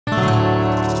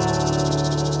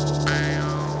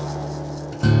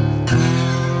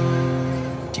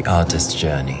Artist's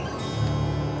Journey.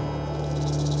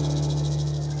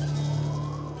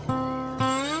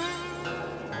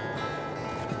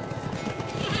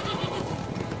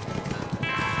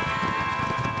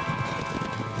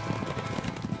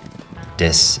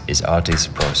 This is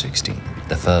Artist Pro 16,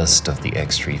 the first of the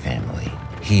X3 family.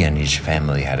 He and his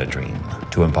family had a dream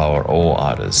to empower all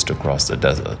artists to cross the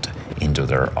desert into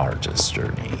their artist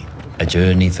journey. A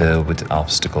journey filled with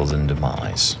obstacles and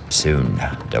demise. Soon,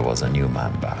 there was a new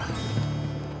member.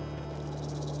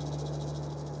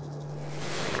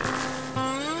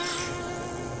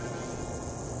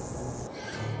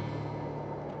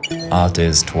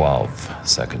 Artist 12,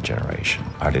 second generation.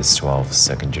 Artist 12,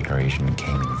 second generation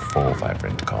came in 4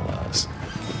 vibrant colors.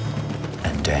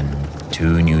 And then,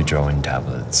 2 new drawing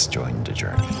tablets joined the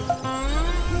journey.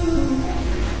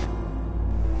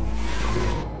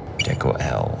 Deco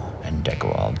L and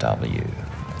Deco LW.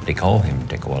 They call him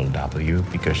Deco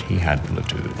LW because he had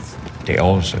Bluetooth. They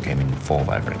also came in 4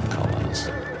 vibrant colors.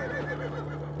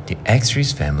 The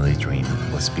X3's family dream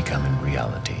was becoming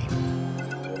reality.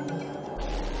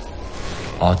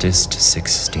 Artist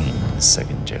 16,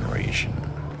 second generation.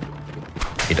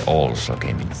 It also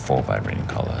came in 4 vibrant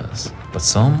colors, but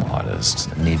some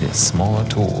artists needed smaller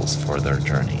tools for their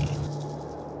journey.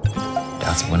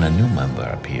 That's when a new member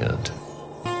appeared,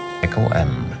 Deco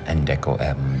M and Deco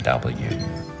MW.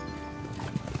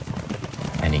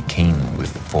 And it came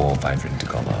with 4 vibrant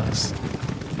colors.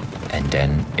 And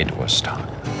then it was time.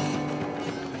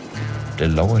 The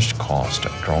lowest cost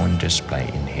drawing display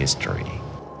in history.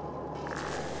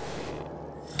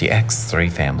 The X3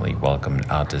 family welcomed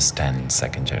Artist 10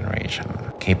 second generation,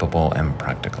 capable and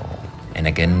practical, and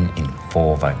again in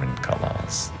 4 vibrant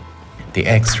colors. The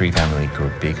X3 family grew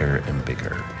bigger and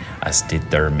bigger, as did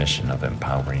their mission of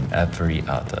empowering every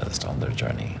artist on their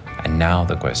journey. And now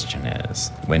the question is,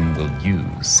 when will you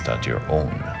start your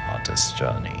own artist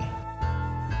journey?